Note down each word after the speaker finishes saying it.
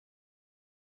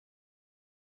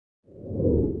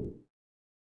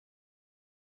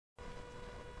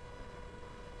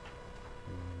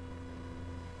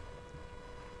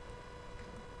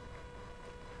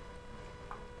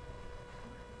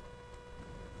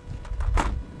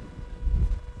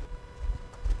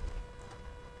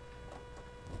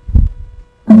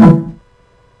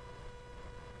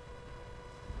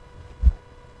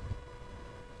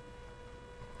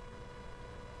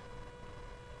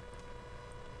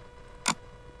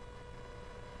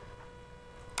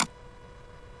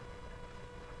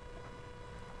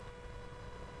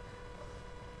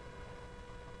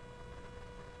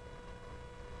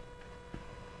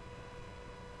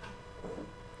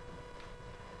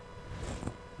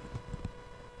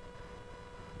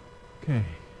Okay.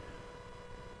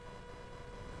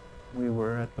 We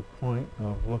were at the point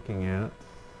of looking at,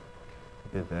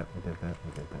 we did that, we did that,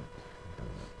 we did that.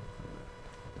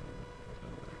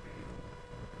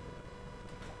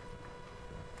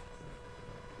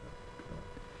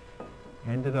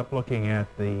 Ended up looking at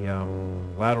the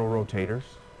lateral rotators.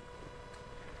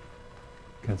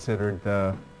 Considered,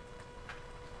 get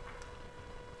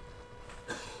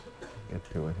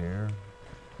to it here.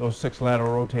 Those 6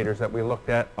 lateral rotators that we looked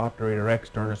at, operator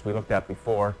externus we looked at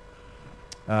before.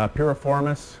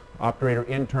 Piriformis, operator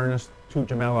internus, 2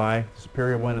 gemelli, the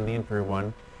superior one and the inferior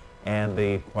one, and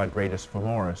the quadratus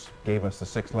femoris gave us the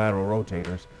 6 lateral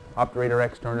rotators. Operator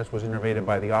externus was innervated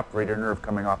by the operator nerve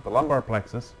coming off the lumbar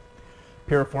plexus.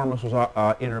 Piriformis was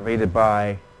innervated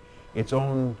by its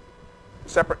own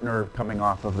separate nerve coming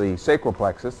off of the sacral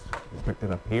plexus. We picked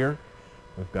it up here.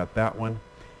 We've got that one.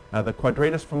 The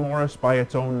quadratus femoris by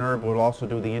its own nerve will also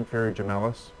do the inferior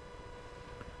gemellus.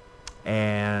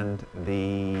 And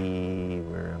the,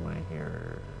 where am I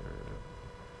here?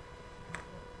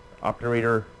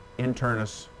 Operator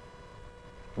internus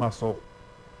muscle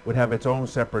would have its own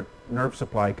separate nerve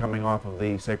supply coming off of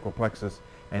the sacral plexus,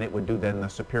 and it would do then the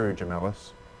superior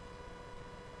gemellus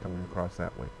coming across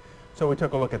that way. So we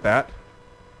took a look at that,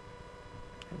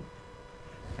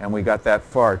 and we got that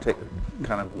far,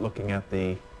 kind of looking at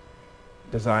the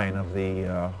design of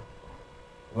the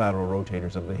lateral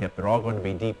rotators of the hip. They're all going to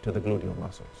be deep to the gluteal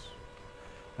muscles.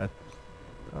 That's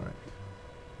all right.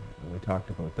 And we talked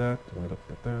about that, and we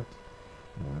looked at that,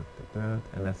 and we looked at that,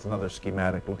 and that's another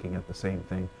schematic looking at the same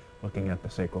thing, looking at the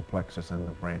sacral plexus and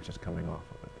the branches coming off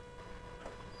of it.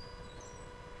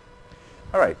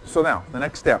 All right, so now the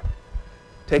next step,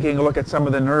 taking a look at some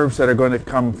of the nerves that are going to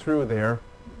come through there.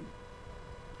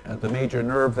 The major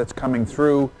nerve that's coming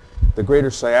through the greater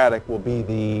sciatic will be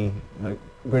the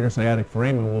greater sciatic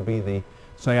foramen will be the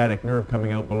sciatic nerve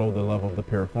coming out below the level of the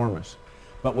piriformis.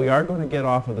 But we are going to get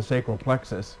off of the sacral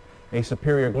plexus a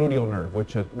superior gluteal nerve,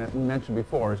 which as we mentioned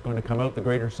before is going to come out the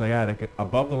greater sciatic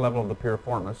above the level of the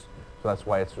piriformis. So that's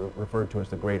why it's referred to as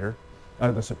the greater,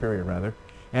 the superior rather.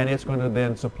 And it's going to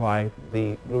then supply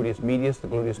the gluteus medius, the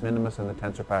gluteus minimus, and the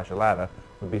tensor fasciae lata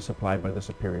would be supplied by the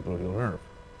superior gluteal nerve.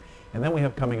 And then we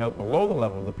have coming out below the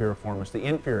level of the piriformis the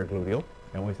inferior gluteal,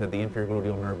 and we said the inferior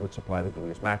gluteal nerve would supply the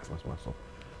gluteus maximus muscle.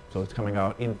 So it's coming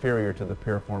out inferior to the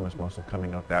piriformis muscle,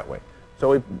 coming out that way.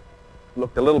 So we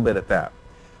looked a little bit at that.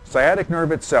 Sciatic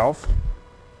nerve itself,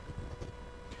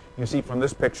 you see from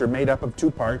this picture, made up of 2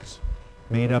 parts,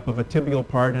 made up of a tibial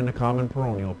part and a common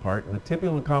peroneal part. And the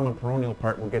tibial and common peroneal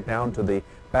part will get down to the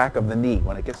back of the knee.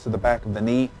 When it gets to the back of the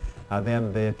knee,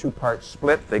 then the 2 parts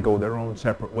split. They go their own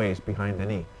separate ways behind the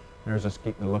knee. There's us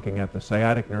looking at the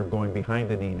sciatic nerve going behind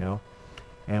the knee now.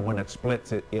 And when it splits,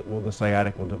 the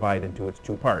sciatic will divide into its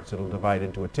 2 parts. It'll divide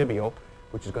into a tibial,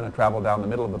 which is going to travel down the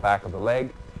middle of the back of the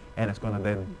leg, and it's going to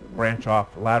then branch off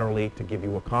laterally to give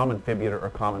you a common fibula or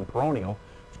common peroneal,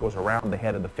 which goes around the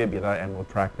head of the fibula, and we'll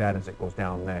track that as it goes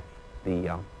down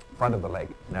the front of the leg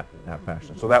in that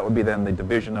fashion. So that would be then the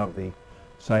division of the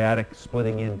sciatic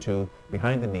splitting into,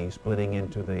 behind the knee, splitting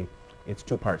into its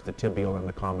 2 parts, the tibial and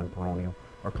the common peroneal,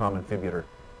 or common fibular,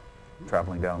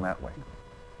 traveling down that way.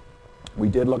 We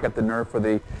did look at the nerve for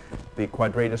the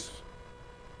quadratus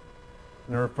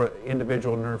nerve, for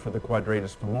individual nerve for the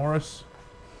quadratus femoris,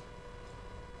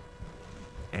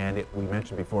 and we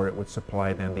mentioned before it would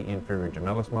supply then the inferior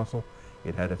gemellus muscle.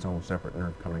 It had its own separate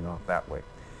nerve coming off that way.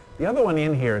 The other one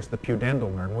in here is the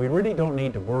pudendal nerve. We really don't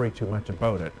need to worry too much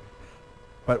about it.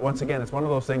 But once again, it's one of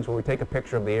those things where we take a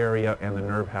picture of the area and the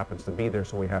nerve happens to be there,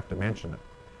 so we have to mention it.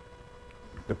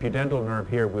 The pudendal nerve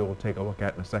here we will take a look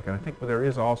at in a second. I think there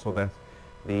is also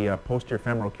the posterior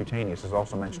femoral cutaneous is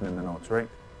also mentioned in the notes, right?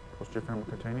 Posterior femoral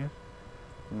cutaneous?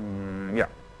 Yeah.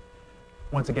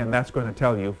 Once again, that's going to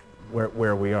tell you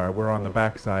where we are. We're on the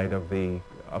back side of the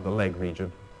leg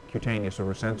region. Cutaneous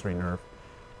or sensory nerve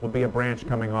will be a branch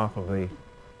coming off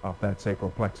that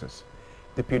sacral plexus.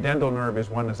 The pudendal nerve is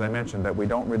one, as I mentioned, that we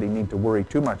don't really need to worry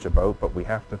too much about, but we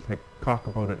have to talk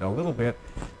about it a little bit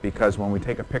because when we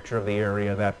take a picture of the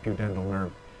area, that pudendal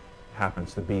nerve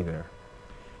happens to be there.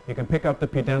 You can pick up the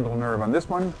pudendal nerve on this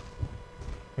one.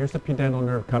 Here's the pudendal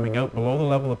nerve coming out below the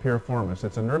level of piriformis.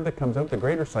 It's a nerve that comes out the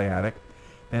greater sciatic,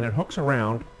 and it hooks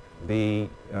around the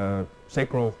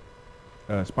sacral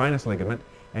spinous ligament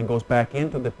and goes back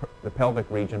into the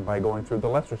pelvic region by going through the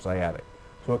lesser sciatic.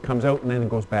 So it comes out and then it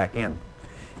goes back in.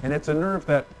 And it's a nerve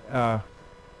that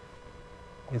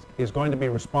is going to be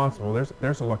responsible.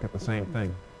 There's a look at the same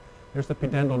thing. There's the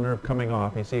pudendal nerve coming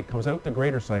off. You see it comes out the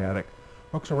greater sciatic,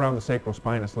 hooks around the sacral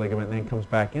spinous ligament, and then comes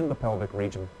back in the pelvic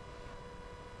region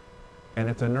and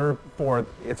it's a nerve for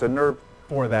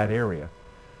that area.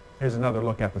 Here's another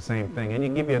look at the same thing, and you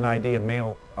can give you an idea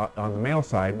on the male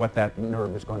side what that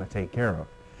nerve is going to take care of.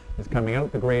 It's coming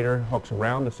out the greater, hooks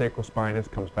around the sacrospinous,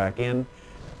 comes back in,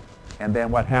 and then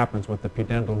what happens with the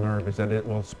pudendal nerve is that it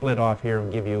will split off here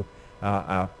and give you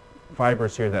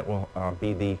fibers here that will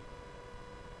be the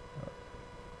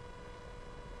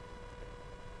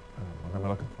what am I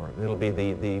looking for? It'll be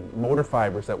the motor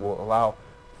fibers that will allow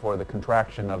for the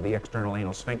contraction of the external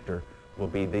anal sphincter will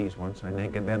be these ones, and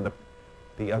then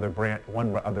the other branch,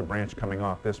 one other branch coming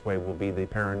off this way will be the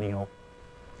perineal,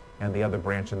 and the other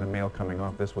branch in the male coming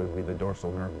off this way will be the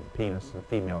dorsal nerve of the penis, and the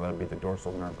female that would be the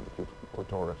dorsal nerve of the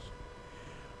clitoris.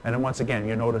 And then once again,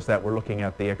 you notice that we're looking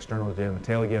at the external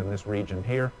genitalia in this region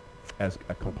here as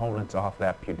components off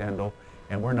that pudendal,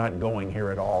 and we're not going here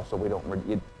at all, so we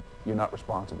don't. You're not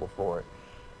responsible for it.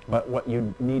 But what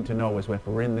you need to know is if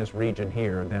we're in this region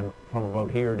here, then from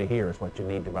about here to here is what you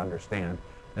need to understand,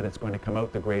 that it's going to come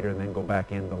out the greater and then go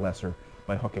back in the lesser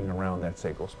by hooking around that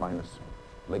sacrospinous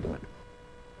ligament.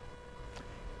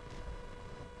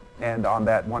 And on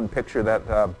that one picture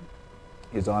that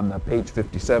is on page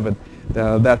 57,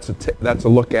 that's a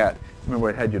look at, remember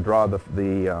I had you draw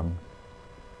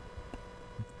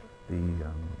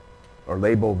or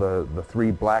label the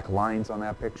three black lines on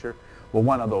that picture. Well,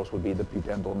 one of those would be the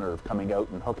pudendal nerve coming out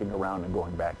and hooking around and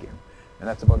going back in. And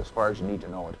that's about as far as you need to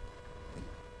know it.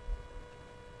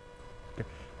 Okay.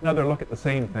 Another look at the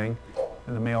same thing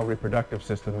in the male reproductive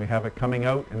system. We have it coming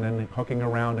out and then hooking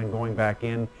around and going back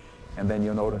in. And then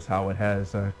you'll notice how it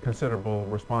has considerable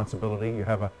responsibility. You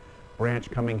have a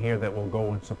branch coming here that will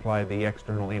go and supply the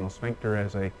external anal sphincter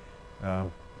as a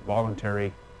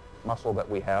voluntary muscle that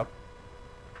we have.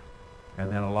 And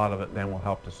then a lot of it then will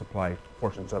help to supply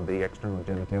portions of the external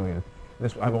genitalia.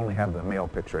 This I've only have the male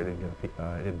picture. I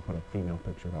didn't put a female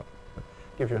picture up. But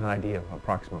it gives you an idea of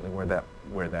approximately where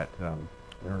that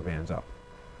nerve ends up.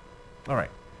 All right.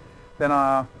 Then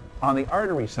on the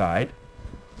artery side,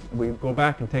 we go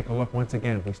back and take a look once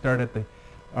again. If we start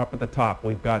up at the top,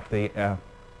 we've got the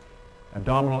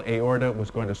abdominal aorta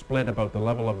was going to split about the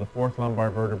level of the fourth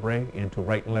lumbar vertebrae into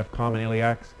right and left common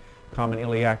iliacs. Common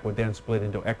iliac would then split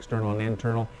into external and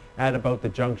internal at about the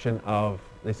junction of,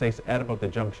 they say, at about the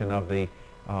junction of the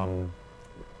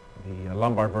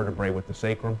lumbar vertebrae with the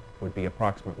sacrum would be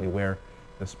approximately where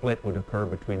the split would occur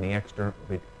between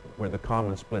where the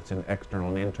common splits in external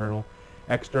and internal.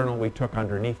 External we took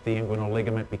underneath the inguinal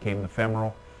ligament, became the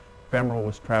femoral. Femoral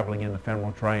was traveling in the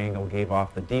femoral triangle, gave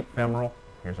off the deep femoral.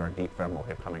 Here's our deep femoral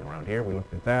hip coming around here. We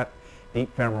looked at that.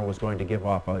 Deep femoral was going to give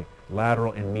off a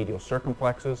lateral and medial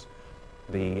circumflexes.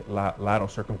 The lateral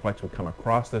circumflex would come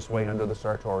across this way under the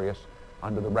sartorius,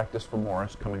 under the rectus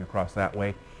femoris, coming across that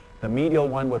way. The medial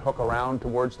one would hook around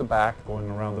towards the back, going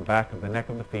around the back of the neck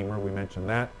of the femur. We mentioned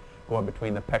that. Going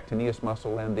between the pectineus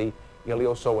muscle and the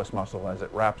iliopsoas muscle as it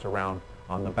wraps around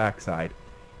on the back side.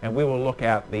 And we will look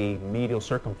at the medial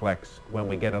circumflex when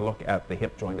we get a look at the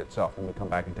hip joint itself, when we come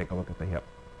back and take a look at the hip.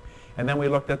 And then we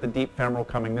looked at the deep femoral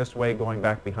coming this way, going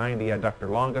back behind the adductor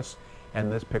longus,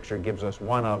 and this picture gives us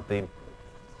one of the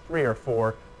 3 or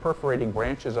 4 perforating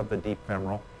branches of the deep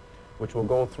femoral, which will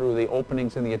go through the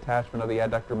openings in the attachment of the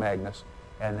adductor magnus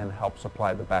and then help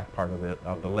supply the back part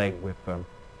of the leg with,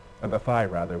 of the thigh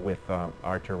rather, with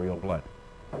arterial blood.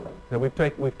 So we've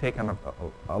taken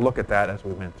a look at that as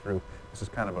we went through. This is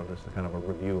kind of a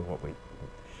review of what we.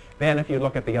 Then if you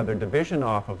look at the other division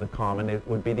off of the common, it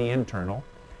would be the internal,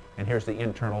 and here's the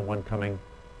internal one coming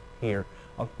here.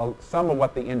 Some of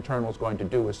what the internal is going to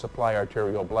do is supply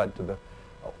arterial blood to the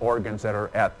organs that are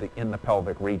in the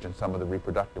pelvic region, some of the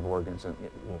reproductive organs, and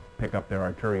it will pick up their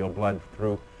arterial blood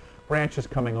through branches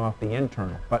coming off the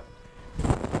internal. But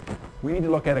we need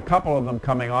to look at a couple of them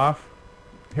coming off.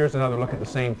 Here's another look at the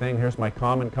same thing. Here's my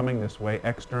common coming this way,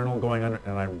 external going under,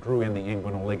 and I drew in the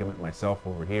inguinal ligament myself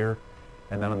over here.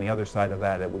 And then on the other side of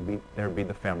that, there would be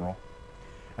the femoral.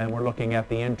 And we're looking at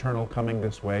the internal coming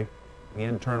this way. The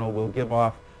internal will give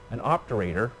off an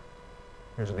obturator.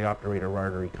 Here's the obturator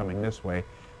artery coming this way.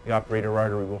 The obturator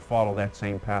artery will follow that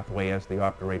same pathway as the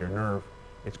obturator nerve.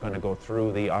 It's going to go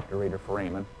through the obturator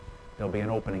foramen. There'll be an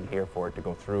opening here for it to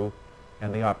go through,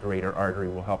 and the obturator artery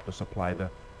will help to supply the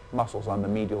muscles on the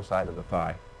medial side of the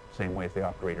thigh, same way as the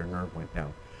obturator nerve went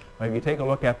down. Now, if you take a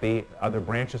look at the other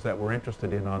branches that we're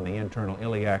interested in on the internal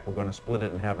iliac, we're going to split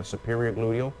it and have a superior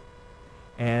gluteal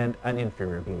and an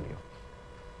inferior gluteal.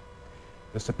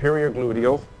 The superior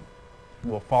gluteal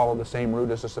will follow the same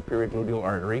route as the superior gluteal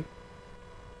artery.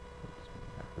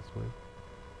 Back this way.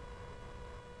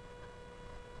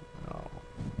 No,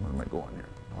 where am I going here?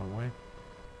 Wrong way?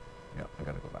 Yeah, I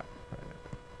got to go back.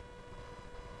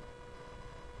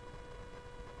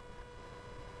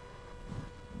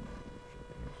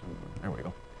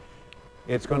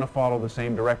 it's going to follow the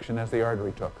same direction as the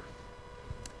artery took.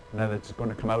 And then it's going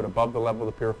to come out above the level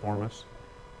of the piriformis.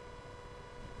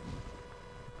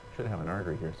 Should have an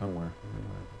artery here somewhere.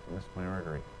 I missed my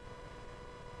artery.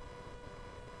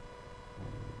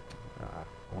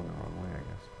 Going the wrong way, I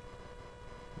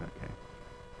guess. Okay.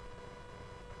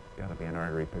 Got to be an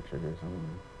artery picture here somewhere.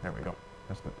 There we go.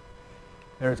 Missed it.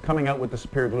 There, it's coming out with the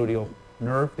superior gluteal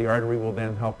nerve. The artery will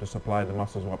then help to supply the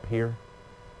muscles up here.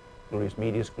 Gluteus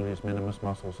medius, gluteus minimus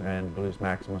muscles, and gluteus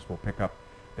maximus will pick up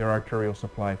their arterial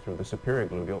supply through the superior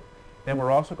gluteal. Then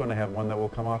we're also going to have one that will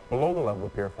come off below the level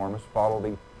of piriformis, follow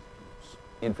the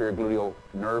inferior gluteal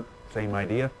nerve, same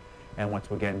idea. And once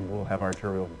again, we'll have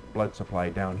arterial blood supply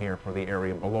down here for the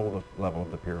area below the level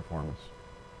of the piriformis.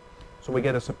 So we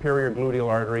get a superior gluteal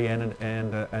artery and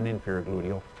an inferior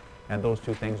gluteal. And those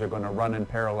two things are going to run in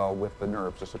parallel with the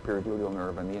nerves, the superior gluteal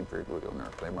nerve and the inferior gluteal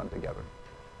nerve. They run together.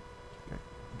 Okay.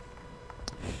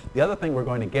 The other thing we're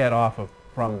going to get off of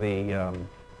from the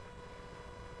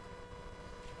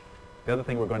other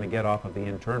thing we're going to get off of the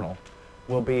internal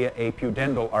will be a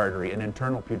pudendal artery, an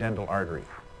internal pudendal artery.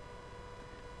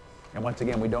 And once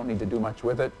again, we don't need to do much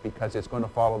with it because it's going to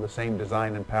follow the same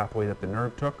design and pathway that the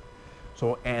nerve took.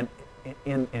 So, and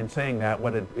in saying that,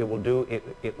 what it will do,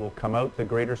 it will come out the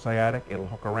greater sciatic, it'll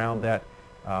hook around that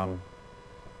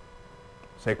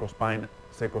sacrospinous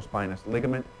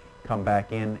ligament, come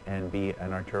back in and be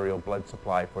an arterial blood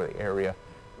supply for the area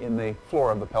in the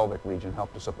floor of the pelvic region,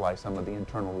 help to supply some of the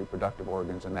internal reproductive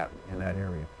organs in that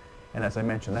area. And as I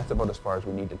mentioned, that's about as far as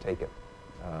we need to take it.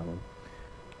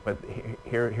 But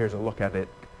here's a look at it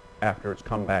after it's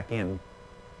come back into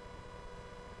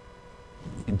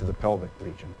the pelvic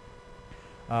region.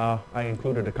 I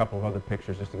included a couple of other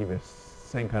pictures just to give you the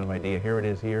same kind of idea. Here it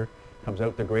is here. Comes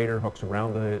out the greater, hooks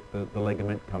around the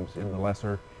ligament, comes in the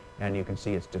lesser, and you can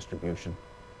see its distribution.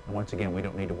 And once again, we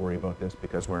don't need to worry about this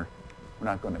because we're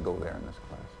not going to go there in this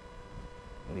class.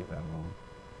 Leave that alone.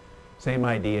 Same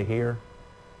idea here.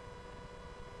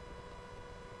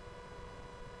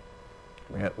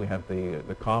 We have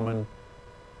the common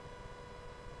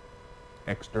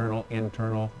external,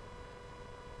 internal.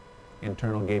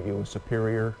 Internal gave you a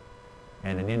superior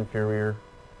and an inferior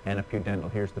and a pudendal.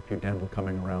 Here's the pudendal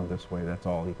coming around this way. That's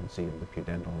all you can see of the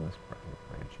pudendal in this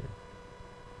branch here.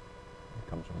 It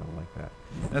comes around like that.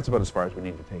 That's about as far as we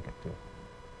need to take it too.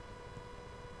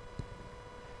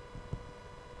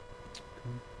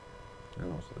 Okay.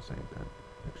 And also the same kind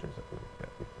of pictures that we looked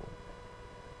at before.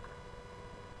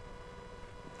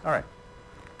 All right.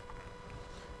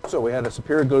 So we had a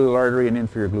superior gluteal artery and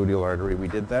inferior gluteal artery. We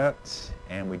did that,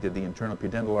 and we did the internal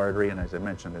pudendal artery, and as I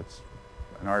mentioned, it's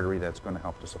an artery that's going to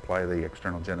help to supply the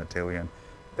external genitalia. And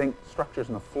think structures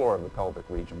in the floor of the pelvic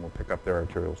region will pick up their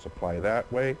arterial supply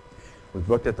that way. We've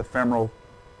looked at the femoral,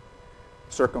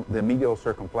 the medial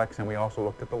circumflex, and we also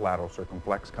looked at the lateral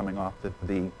circumflex coming off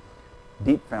the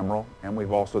deep femoral, and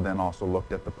we've also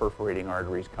looked at the perforating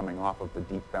arteries coming off of the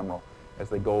deep femoral as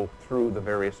they go through the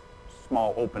various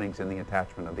small openings in the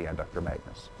attachment of the adductor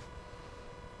magnus.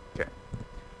 Okay.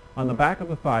 On the back of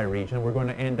the thigh region, we're going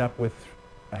to end up with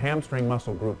a hamstring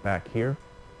muscle group back here.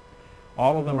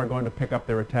 All of them are going to pick up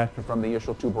their attachment from the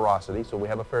ischial tuberosity, so we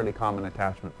have a fairly common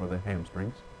attachment for the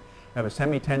hamstrings. We have a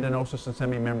semitendinosus and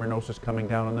semimembranosus coming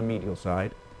down on the medial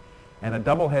side, and a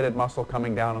double-headed muscle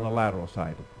coming down on the lateral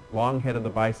side. Long head of the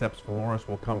biceps femoris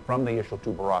will come from the ischial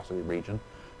tuberosity region.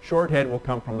 Short head will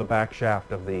come from the back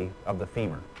shaft of the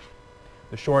femur.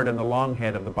 The short and the long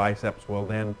head of the biceps will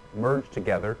then merge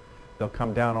together. They'll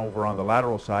come down over on the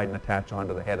lateral side and attach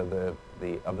onto the head of the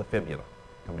fibula,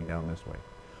 coming down this way.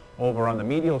 Over on the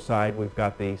medial side, we've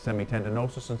got the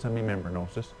semitendinosus and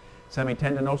semimembranosus.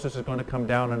 Semitendinosus is going to come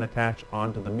down and attach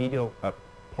onto the medial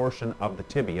portion of the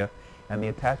tibia, and the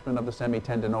attachment of the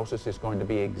semitendinosus is going to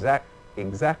be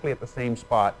exactly at the same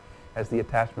spot as the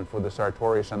attachment for the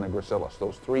sartorius and the gracilis.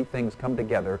 Those three things come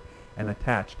together and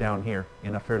attach down here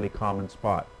in a fairly common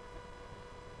spot.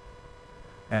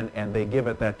 And they give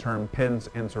it that term, pens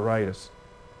ensoritis,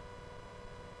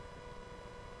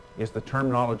 is the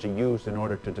terminology used in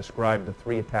order to describe the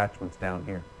three attachments down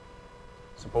here.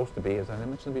 It's supposed to be, as I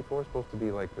mentioned before, it's supposed to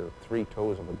be like the three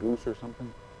toes of a goose or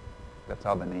something. That's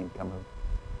how the name comes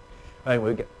out.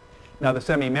 Anyway, now the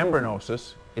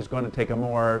semimembranosus is going to take a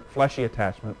more fleshy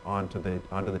attachment onto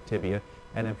the tibia.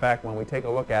 And in fact, when we take a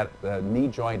look at the knee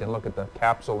joint and look at the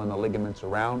capsule and the ligaments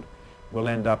around, we'll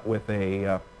end up with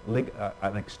an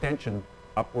extension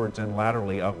upwards and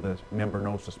laterally of the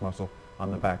membranosus muscle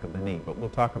on the back of the knee. But we'll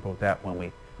talk about that when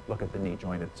we look at the knee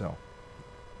joint itself.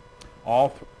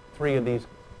 All three of these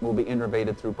will be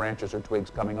innervated through branches or twigs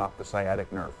coming off the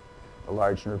sciatic nerve. The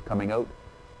large nerve comes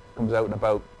out in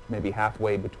about maybe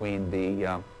halfway between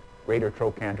the greater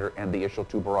trochanter and the ischial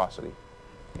tuberosity.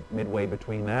 Midway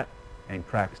between that, and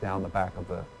tracks down the back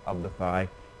of the thigh,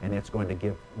 and it's going to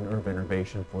give nerve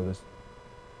innervation for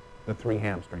the three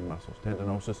hamstring muscles: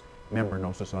 tendinosus,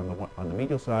 membranosus on the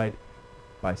medial side,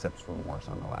 biceps femoris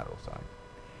on the lateral side.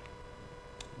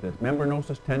 The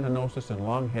membranosus, tendinosus, and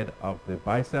long head of the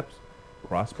biceps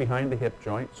cross behind the hip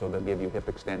joint, so they'll give you hip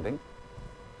extending.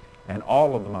 And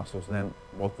all of the muscles then,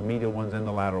 both the medial ones and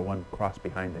the lateral one, cross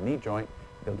behind the knee joint.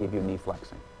 They'll give you knee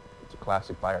flexing. It's a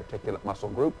classic biarticulate muscle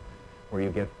group where you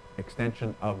get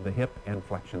extension of the hip and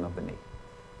flexion of the knee.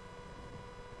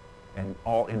 And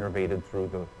all innervated through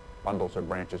the bundles or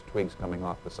branches, twigs coming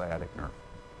off the sciatic nerve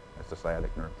as the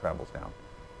sciatic nerve travels down.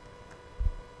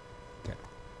 Okay.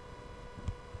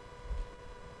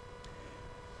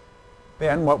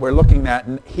 Then what we're looking at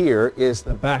here is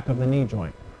the back of the knee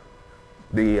joint.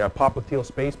 The popliteal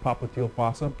space, popliteal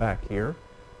fossa back here.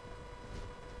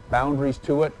 Boundaries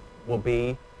to it will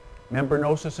be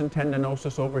membranosus and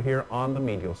tendinosus over here on the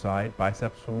medial side,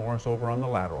 biceps femoris over on the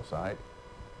lateral side,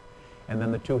 and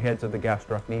then the two heads of the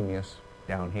gastrocnemius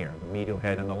down here, the medial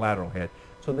head and the lateral head.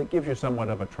 So that gives you somewhat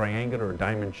of a triangular or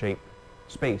diamond-shaped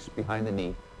space behind the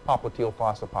knee, popliteal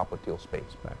fossa, popliteal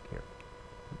space back here.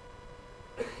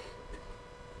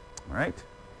 All right,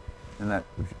 and that.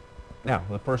 Now,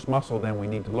 the first muscle then we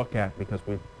need to look at, because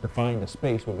we've defined the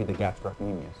space, will be the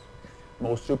gastrocnemius.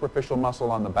 Most superficial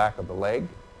muscle on the back of the leg,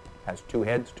 has two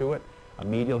heads to it, a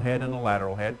medial head and a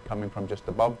lateral head coming from just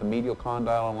above the medial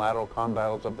condyle and lateral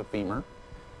condyles of the femur.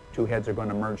 Two heads are going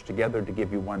to merge together to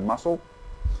give you one muscle.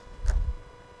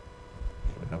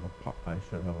 I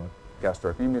should have a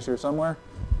gastrocnemius here somewhere.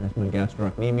 That's my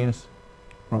gastrocnemius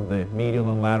from the medial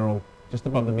and lateral, just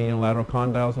above the medial and lateral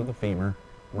condyles of the femur,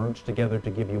 merged together to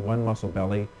give you one muscle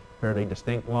belly, fairly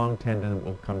distinct long tendon that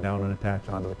will come down and attach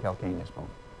onto the calcaneus bone.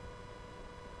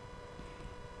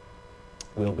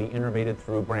 Will be innervated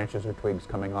through branches or twigs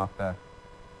coming off the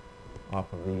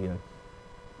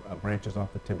branches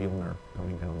off the tibial nerve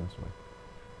coming down this way.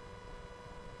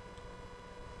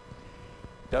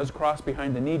 It does cross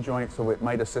behind the knee joint, so it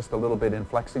might assist a little bit in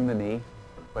flexing the knee,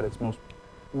 but it's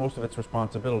most of its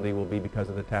responsibility will be, because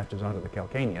it attaches onto the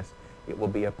calcaneus, it will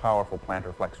be a powerful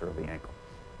plantar flexor of the ankle.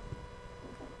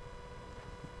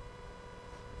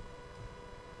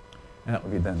 And that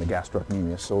would be then the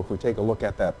gastrocnemius. So if we take a look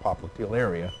at that popliteal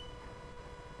area,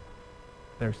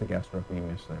 there's the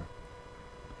gastrocnemius there.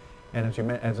 And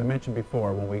as I mentioned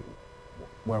before, when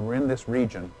we're in this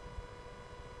region,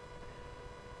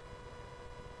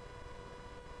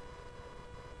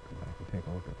 come back and take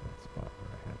a look at that spot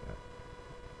where I had that.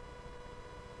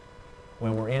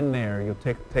 When we're in there, you'll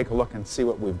take a look and see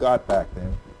what we've got back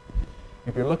there.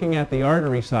 If you're looking at the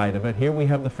artery side of it, here we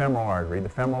have the femoral artery. The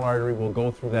femoral artery will go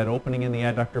through that opening in the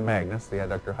adductor magnus, the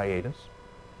adductor hiatus.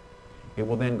 It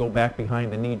will then go back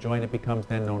behind the knee joint. It becomes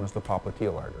then known as the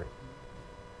popliteal artery.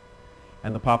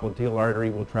 And the popliteal artery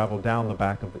will travel down the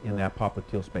back in that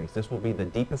popliteal space. This will be the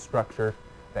deepest structure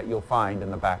that you'll find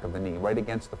in the back of the knee. Right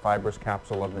against the fibrous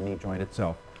capsule of the knee joint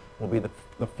itself will be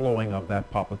the flowing of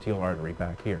that popliteal artery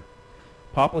back here.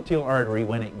 Popliteal artery,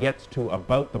 when it gets to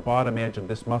about the bottom edge of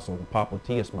this muscle, the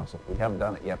popliteus muscle, we haven't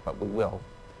done it yet, but we will,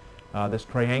 this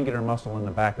triangular muscle in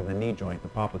the back of the knee joint, the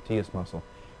popliteus muscle,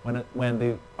 when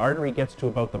the artery gets to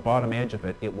about the bottom edge of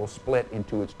it, it will split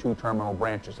into its two terminal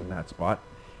branches in that spot.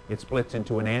 It splits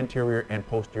into an anterior and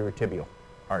posterior tibial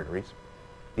arteries.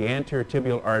 The anterior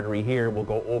tibial artery here will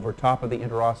go over top of the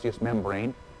interosseous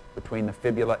membrane between the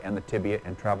fibula and the tibia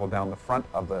and travel down the front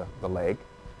of the leg.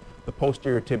 The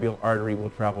posterior tibial artery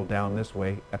will travel down this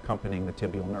way, accompanying the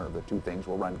tibial nerve. The two things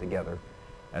will run together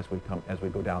as we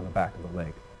go down the back of the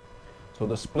leg. So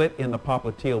the split in the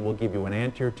popliteal will give you an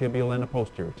anterior tibial and a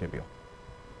posterior tibial.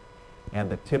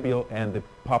 And the tibial and the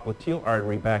popliteal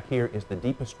artery back here is the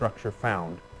deepest structure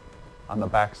found on the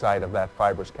back side of that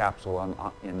fibrous capsule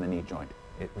in the knee joint.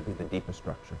 It will be the deepest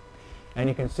structure. And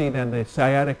you can see then the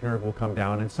sciatic nerve will come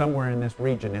down, and somewhere in this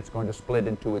region it's going to split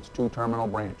into its two terminal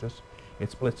branches. It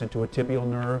splits into a tibial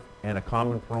nerve and a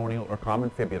common peroneal or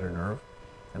common fibular nerve.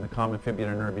 And the common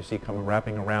fibular nerve you see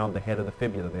wrapping around the head of the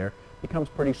fibula there becomes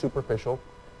pretty superficial.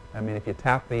 I mean, if you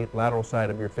tap the lateral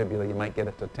side of your fibula, you might get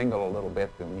it to tingle a little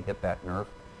bit when you hit that nerve.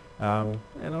 And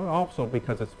also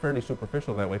because it's fairly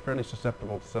superficial that way, fairly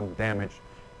susceptible to some damage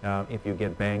if you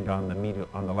get banged on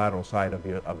the lateral side of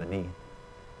the knee.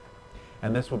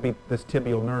 And this will be this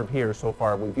tibial nerve here. So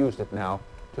far, we've used it now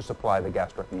to supply the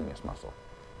gastrocnemius muscle.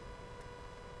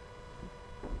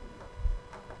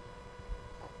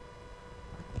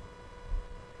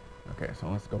 Okay, so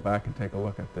let's go back and take a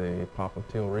look at the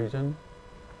popliteal region.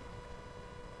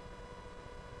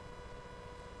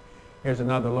 Here's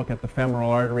another look at the femoral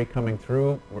artery coming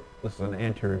through. This is an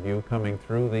anterior view coming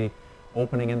through the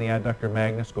opening in the adductor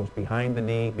magnus, goes behind the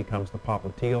knee, becomes the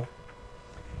popliteal.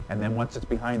 And then once it's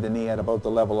behind the knee at about the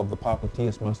level of the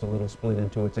popliteus muscle, it'll split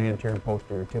into its anterior and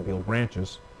posterior tibial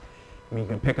branches. And you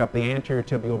can pick up the anterior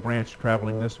tibial branch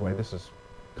traveling this way. This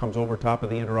comes over top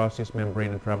of the interosseous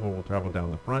membrane and will travel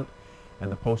down the front,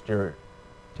 and the posterior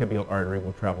tibial artery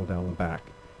will travel down the back,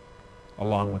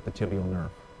 along with the tibial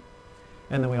nerve.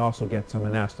 And then we also get some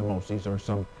anastomoses, or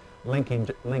some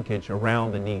linkage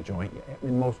around the knee joint.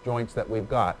 In most joints that we've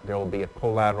got, there will be a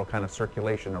collateral kind of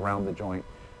circulation around the joint,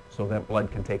 so that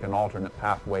blood can take an alternate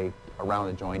pathway around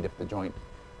the joint if the joint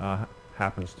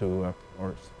happens to,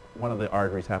 or one of the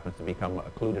arteries happens to become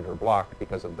occluded or blocked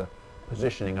because of the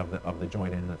positioning of the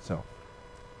joint in itself.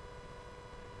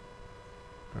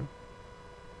 Okay.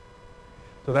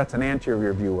 So that's an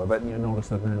anterior view of it, and you notice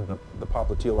that then the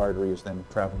popliteal artery is then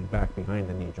traveling back behind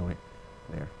the knee joint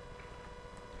there.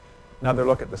 Another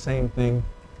look at the same thing.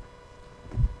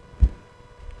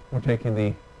 We're taking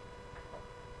the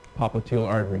popliteal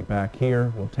artery back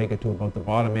here. We'll take it to about the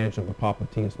bottom edge of the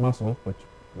popliteus muscle, which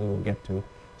we will get to,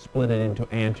 split it into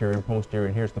anterior and posterior,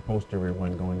 and here's the posterior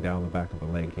one going down the back of the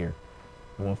leg here.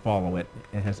 And we'll follow it.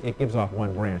 It gives off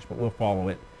one branch, but we'll follow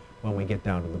it when we get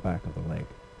down to the back of the leg.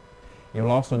 You'll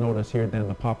also notice here then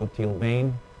the popliteal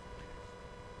vein.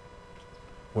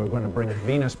 We're going to bring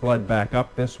venous blood back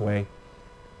up this way,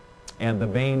 and the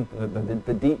vein,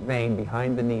 the deep vein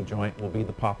behind the knee joint will be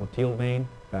the popliteal vein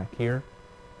back here.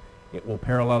 It will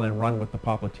parallel and run with the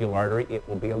popliteal artery. It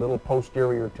will be a little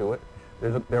posterior to it.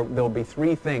 There'll be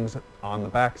three things on the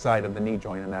back side of the knee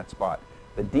joint in that spot.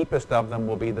 The deepest of them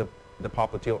will be the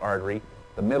popliteal artery.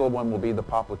 The middle one will be the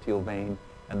popliteal vein,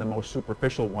 and the most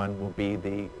superficial one will be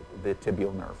the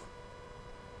tibial nerve.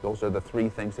 Those are the three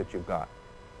things that you've got.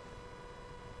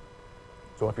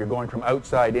 So if you're going from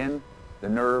outside in, the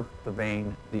nerve, the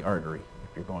vein, the artery.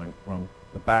 If you're going from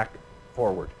the back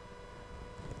forward.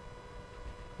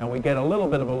 And we get a little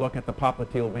bit of a look at the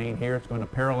popliteal vein here. It's going to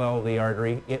parallel the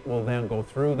artery. It will then go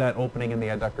through that opening in the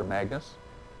adductor magnus.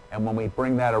 And when we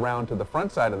bring that around to the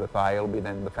front side of the thigh, it'll be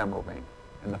then the femoral vein.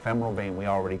 And the femoral vein we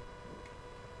already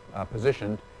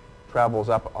positioned travels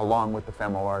up along with the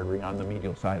femoral artery on the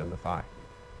medial side of the thigh.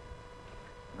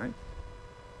 Right?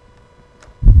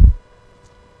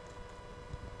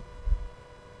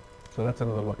 So that's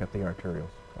another look at the arterial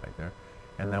side there.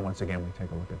 And then once again, we take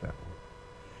a look at that one.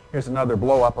 Here's another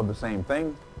blow-up of the same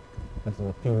thing. There's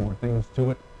a few more things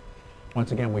to it.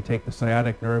 Once again, we take the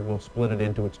sciatic nerve, we'll split it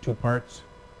into its two parts.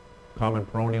 Common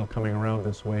peroneal coming around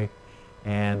this way,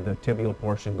 and the tibial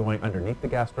portion going underneath the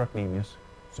gastrocnemius,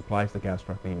 supplies the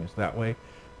gastrocnemius that way.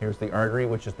 Here's the artery,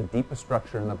 which is the deepest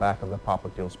structure in the back of the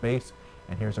popliteal space.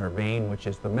 And here's our vein, which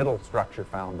is the middle structure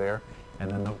found there.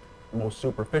 And then the most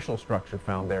superficial structure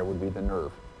found there would be the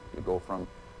nerve. You go from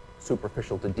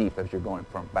superficial to deep as you're going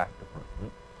from back to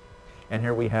front. And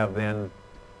here we have then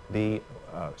the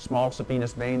small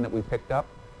saphenous vein that we picked up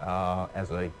as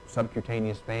a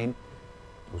subcutaneous vein.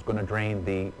 It was going to drain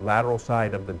the lateral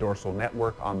side of the dorsal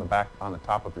network on the back, on the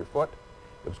top of your foot.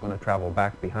 It was going to travel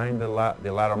back behind the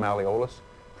lateral malleolus,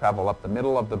 travel up the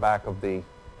middle of the back of the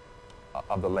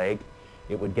leg.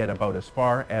 It would get about as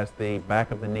far as the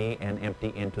back of the knee and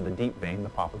empty into the deep vein, the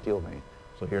popliteal vein.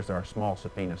 So here's our small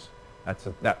saphenous.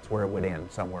 That's where it would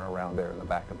end, somewhere around there in the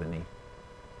back of the knee.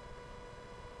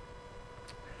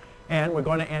 And we're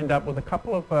going to end up with a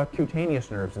couple of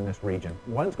cutaneous nerves in this region.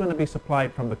 One's going to be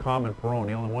supplied from the common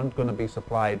peroneal, and one's going to be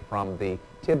supplied from the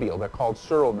tibial. They're called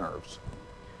sural nerves.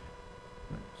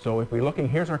 So if we're looking,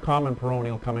 here's our common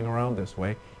peroneal coming around this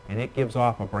way, and it gives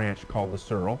off a branch called the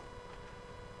sural,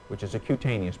 which is a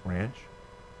cutaneous branch.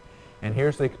 And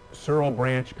here's the sural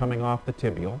branch coming off the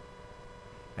tibial.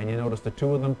 And you notice the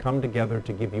two of them come together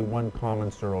to give you one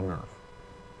common sural nerve.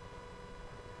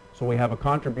 So we have a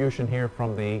contribution here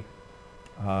from the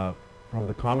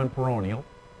common peroneal,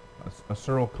 a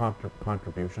sural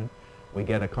contribution. We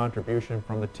get a contribution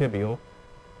from the tibial,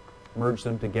 merge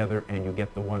them together, and you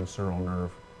get the one sural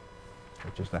nerve,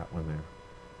 which is that one there.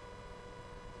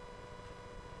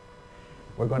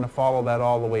 We're going to follow that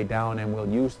all the way down, and we'll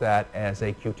use that as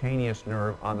a cutaneous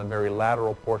nerve on the very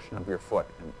lateral portion of your foot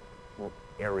and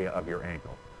area of your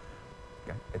ankle.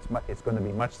 Okay. It's going to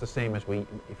be much the same as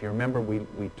if you remember,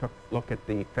 we took a look at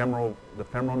the femoral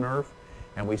nerve,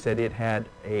 and we said it had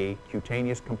a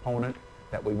cutaneous component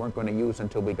that we weren't going to use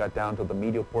until we got down to the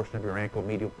medial portion of your ankle,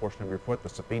 medial portion of your foot, the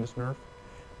saphenous nerve.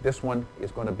 This one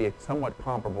is going to be somewhat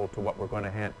comparable to what we're going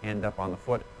to end up on the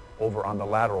foot over on the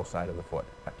lateral side of the foot,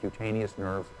 a cutaneous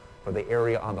nerve for the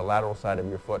area on the lateral side of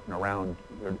your foot and around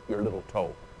your little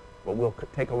toe. But we'll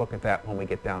take a look at that when we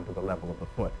get down to the level of the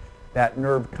foot. That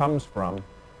nerve comes from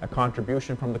a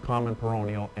contribution from the common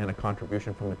peroneal and a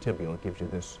contribution from the tibial. It gives you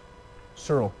this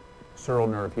sural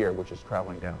nerve here, which is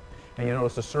traveling down. And you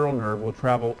notice the sural nerve will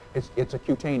travel, it's a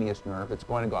cutaneous nerve. It's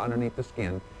going to go underneath the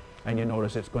skin. And you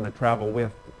notice it's going to travel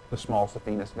with the small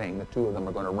saphenous vein. The two of them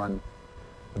are going to run.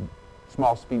 The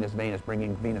small saphenous vein is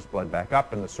bringing venous blood back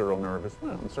up, and the sural nerve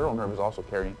is also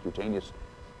carrying cutaneous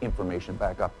information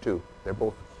back up too. They're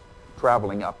both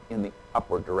traveling up in the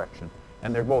upward direction,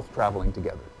 and they're both traveling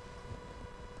together.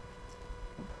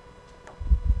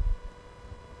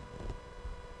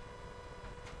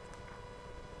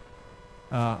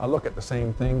 I'll look at the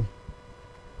same thing.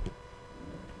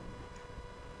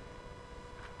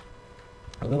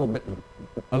 A little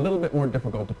bit more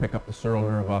difficult to pick up the sural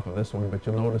nerve off of this one, but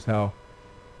you'll notice how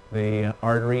the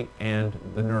artery and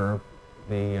the nerve,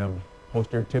 the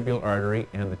posterior tibial artery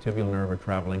and the tibial nerve are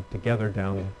traveling together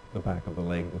down the back of the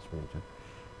leg, this region.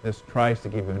 This tries to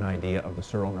give you an idea of the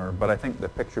sural nerve, but I think the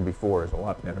picture before is a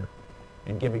lot better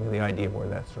in giving you the idea of where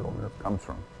that sural nerve comes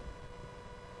from.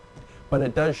 But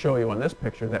it does show you on this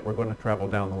picture that we're going to travel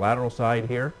down the lateral side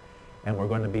here, and we're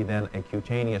going to be then a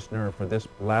cutaneous nerve for this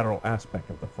lateral aspect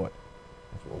of the foot.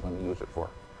 That's what we're going to use it for.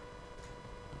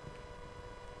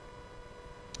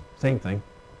 Same thing,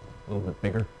 a little bit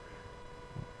bigger.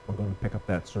 We're going to pick up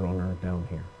that sural nerve down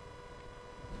here.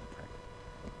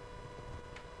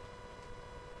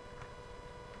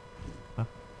 Okay.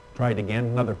 Try it again,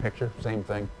 another picture, same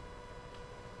thing.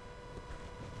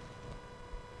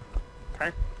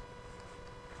 Okay.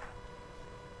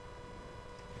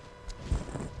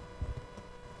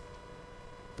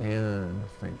 And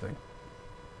same thing.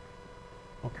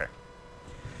 Okay.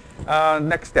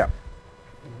 Next step.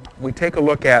 We take a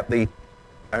look at the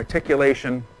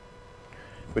articulation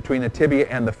between the tibia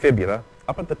and the fibula.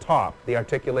 Up at the top, the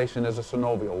articulation is a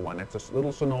synovial one. It's a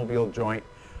little synovial joint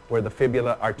where the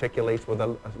fibula articulates with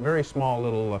a very small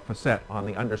little facet on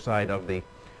the underside of the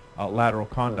lateral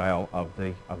condyle of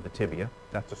the tibia.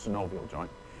 That's a synovial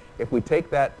joint. If we take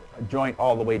that joint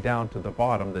all the way down to the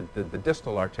bottom, the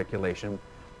distal articulation,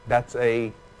 that's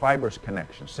a fibrous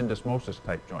connection, syndesmosis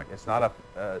type joint. It's not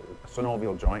a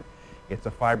synovial joint. It's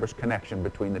a fibrous connection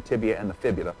between the tibia and the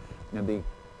fibula. And the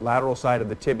lateral side of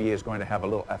the tibia is going to have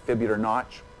a fibular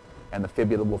notch, and the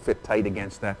fibula will fit tight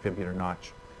against that fibular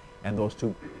notch. And those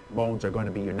two bones are going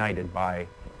to be united by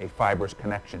a fibrous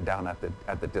connection down at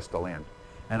the distal end.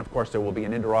 And of course, there will be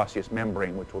an interosseous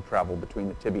membrane which will travel between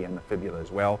the tibia and the fibula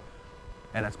as well.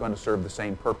 And it's going to serve the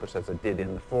same purpose as it did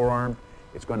in the forearm.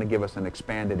 It's going to give us an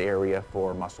expanded area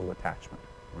for muscle attachment.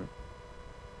 Right?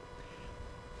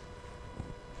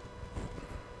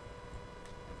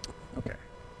 Okay.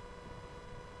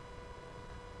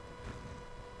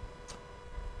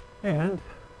 And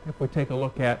if we take a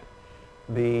look at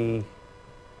the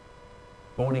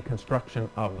bony construction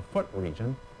of the foot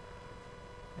region,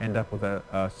 end up with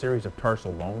a series of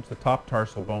tarsal bones. The top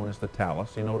tarsal bone is the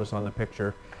talus. You notice on the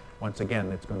picture, once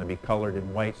again, it's going to be colored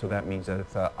in white, so that means that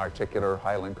it's an articular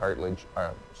hyaline cartilage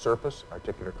surface,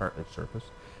 articular cartilage surface.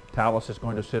 Talus is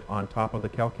going to sit on top of the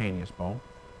calcaneus bone,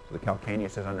 so the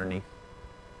calcaneus is underneath.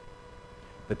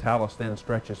 The talus then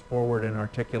stretches forward and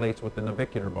articulates with the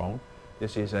navicular bone.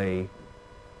 This is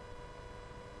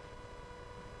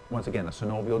once again, a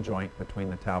synovial joint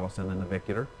between the talus and the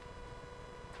navicular.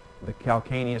 The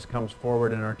calcaneus comes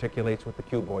forward and articulates with the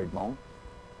cuboid bone.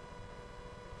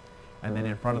 And then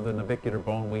in front of the navicular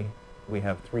bone, we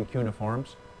have three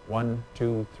cuneiforms, 1,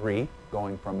 2, 3,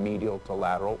 going from medial to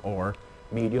lateral, or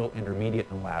medial,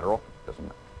 intermediate, and lateral. Doesn't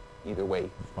matter. Either way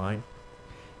is fine.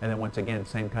 And then once again,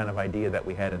 same kind of idea that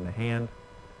we had in the hand.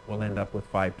 We'll end up with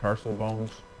 5 tarsal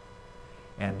bones.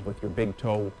 And with your big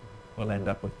toe, we'll end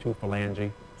up with 2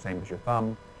 phalange, same as your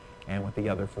thumb. And with the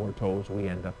other 4 toes, we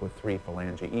end up with 3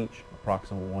 phalange each, a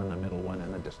proximal one, a middle one,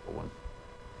 and a distal one.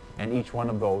 And each one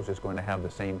of those is going to have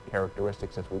the same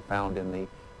characteristics as we found in the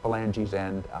phalanges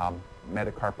and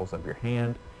metacarpals of your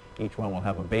hand. Each one will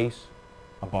have a base,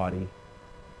 a body,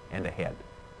 and a head.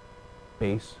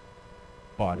 Base,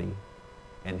 body,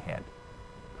 and head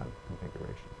kind of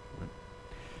configuration. Right?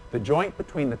 The joint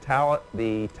between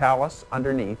the talus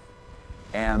underneath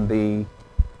and the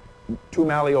 2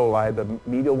 malleoli, the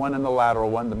medial one and the lateral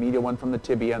one, the medial one from the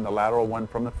tibia and the lateral one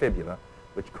from the fibula,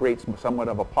 which creates somewhat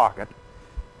of a pocket,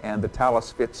 and the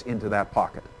talus fits into that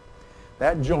pocket.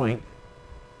 That joint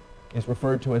is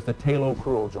referred to as the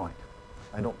talocrural joint.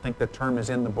 I don't think the term is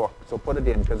in the book, so put it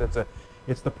in because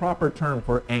it's the proper term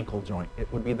for ankle joint.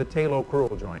 It would be the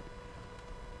talocrural joint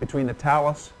between the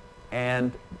talus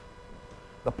and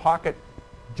the pocket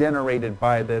generated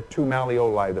by the 2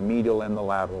 malleoli, the medial and the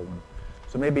lateral one.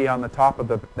 So maybe on the top of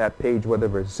that page,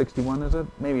 whatever it's 61 is it?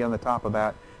 Maybe on the top of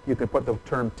that, you could put the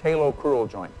term talocrural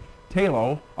joint.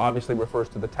 Talo obviously refers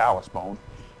to the talus bone,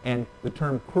 and the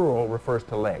term crural refers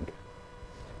to leg.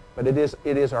 But it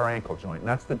is our ankle joint, and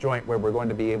that's the joint where we're going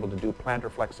to be able to do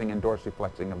plantar flexing and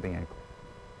dorsiflexing of the ankle.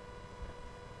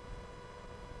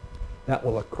 That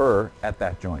will occur at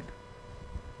that joint,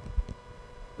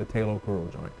 the talocrural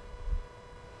joint.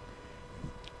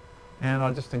 And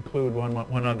I'll just include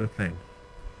one other thing.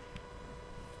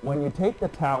 When you take the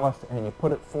talus and you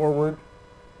put it forward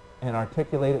and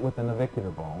articulate it with the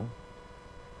navicular bone,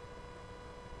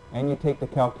 and you take the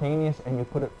calcaneus and you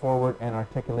put it forward and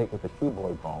articulate with the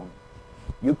cuboid bone,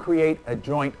 you create a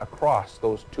joint across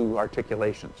those two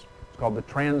articulations. It's called the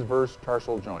transverse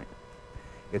tarsal joint.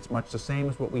 It's much the same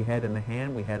as what we had in the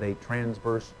hand. We had a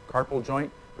transverse carpal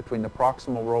joint between the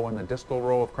proximal row and the distal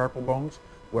row of carpal bones,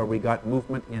 where we got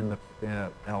movement in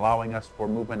allowing us for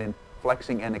movement in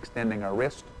flexing and extending our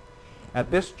wrist.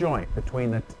 At this joint,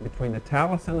 between the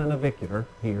talus and the navicular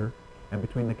here, and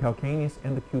between the calcaneus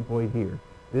and the cuboid here,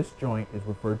 this joint is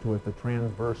referred to as the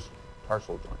transverse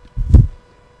tarsal joint.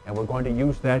 And we're going to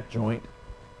use that joint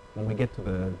when we get to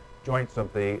the joints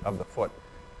of the foot.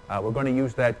 We're going to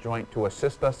use that joint to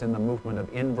assist us in the movement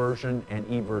of inversion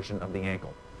and eversion of the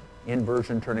ankle.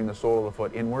 Inversion turning the sole of the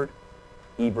foot inward,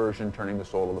 eversion turning the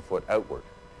sole of the foot outward.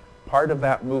 Part of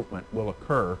that movement will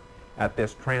occur at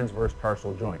this transverse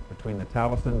tarsal joint between the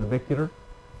talus and navicular,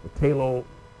 the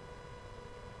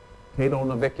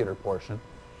talonavicular portion,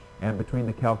 and between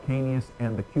the calcaneus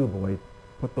and the cuboid.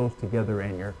 Put those together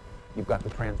and you've got the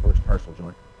transverse tarsal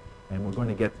joint. And we're going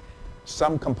to get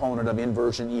some component of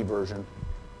inversion, eversion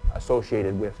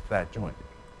associated with that joint.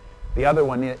 The other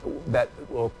one that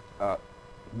will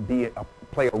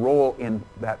play a role in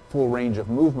that full range of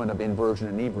movement of inversion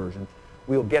and eversion,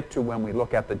 we'll get to when we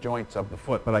look at the joints of the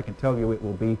foot, but I can tell you it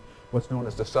will be what's known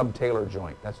as the subtalar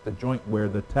joint. That's the joint where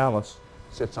the talus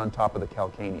sits on top of the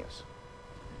calcaneus.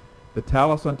 The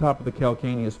talus on top of the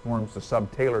calcaneus forms the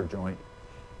subtalar joint,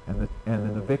 and the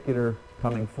navicular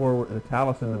coming forward, the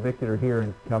talus and navicular here,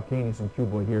 and calcaneus and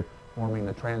cuboid here, forming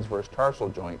the transverse tarsal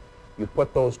joint. You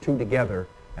put those two together,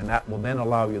 and that will then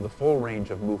allow you the full range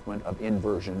of movement of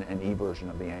inversion and eversion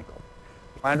of the ankle.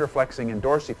 Plantar flexing and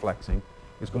dorsiflexing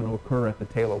is going to occur at the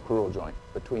talocrural joint,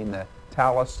 between the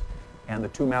talus and the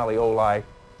two malleoli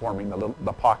forming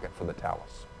the pocket for the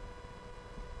talus.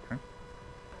 Okay.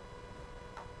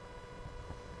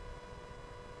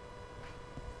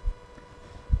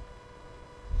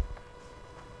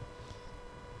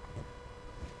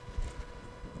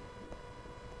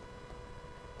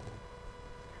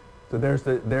 So there's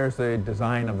the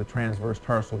design of the transverse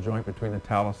tarsal joint between the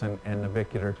talus and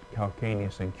navicular,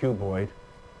 calcaneus, and cuboid.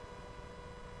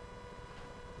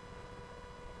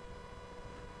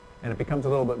 And it becomes a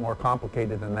little bit more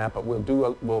complicated than that, but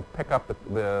we'll pick up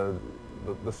the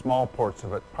small parts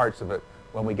of it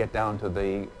when we get down to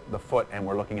the foot and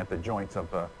we're looking at the joints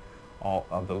of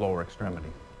the lower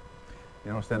extremity.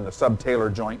 You notice then the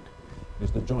subtalar joint is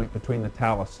the joint between the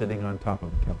talus sitting on top of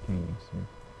the calcaneus here.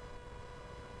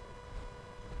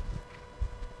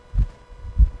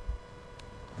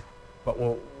 But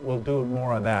we'll do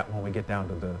more of that when we get down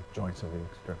to the joints of the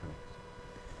extremities.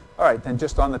 All right, then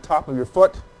just on the top of your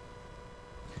foot,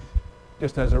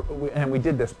 and we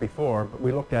did this before, but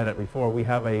we looked at it before, we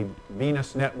have a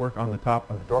venous network on the top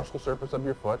of the dorsal surface of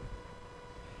your foot.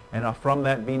 And from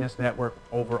that venous network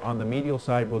over on the medial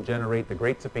side, we'll generate the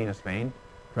great saphenous vein,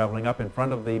 traveling up in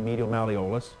front of the medial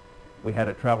malleolus. We had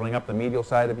it traveling up the medial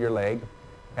side of your leg,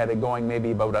 had it going maybe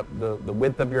about up the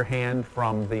width of your hand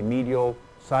from the medial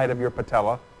side of your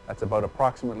patella. That's about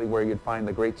approximately where you'd find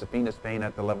the great saphenous vein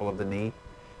at the level of the knee.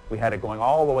 We had it going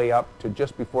all the way up to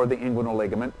just before the inguinal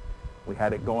ligament. We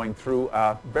had it going through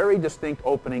a very distinct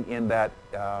opening in that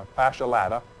fascia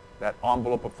lata, that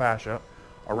envelope of fascia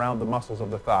around the muscles of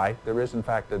the thigh. There is, in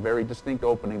fact, a very distinct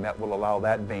opening that will allow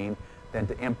that vein then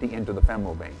to empty into the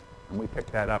femoral vein. And we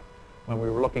picked that up when we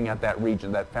were looking at that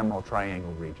region, that femoral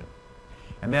triangle region.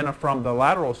 And then from the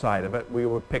lateral side of it, we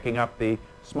were picking up the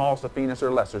small saphenous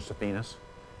or lesser saphenous,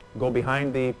 go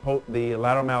behind the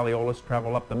lateral malleolus,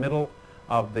 travel up the middle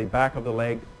of the back of the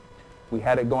leg. We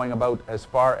had it going about as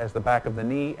far as the back of the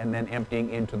knee and then emptying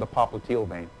into the popliteal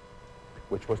vein,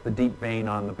 which was the deep vein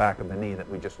on the back of the knee that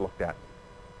we just looked at.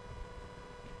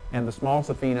 And the small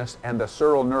saphenous and the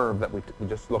sural nerve that we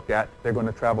just looked at, they're going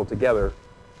to travel together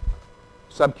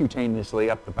subcutaneously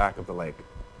up the back of the leg.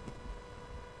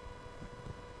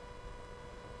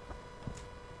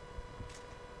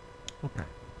 Okay.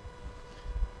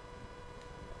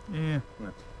 Yeah,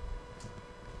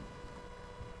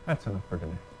 that's enough for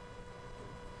today.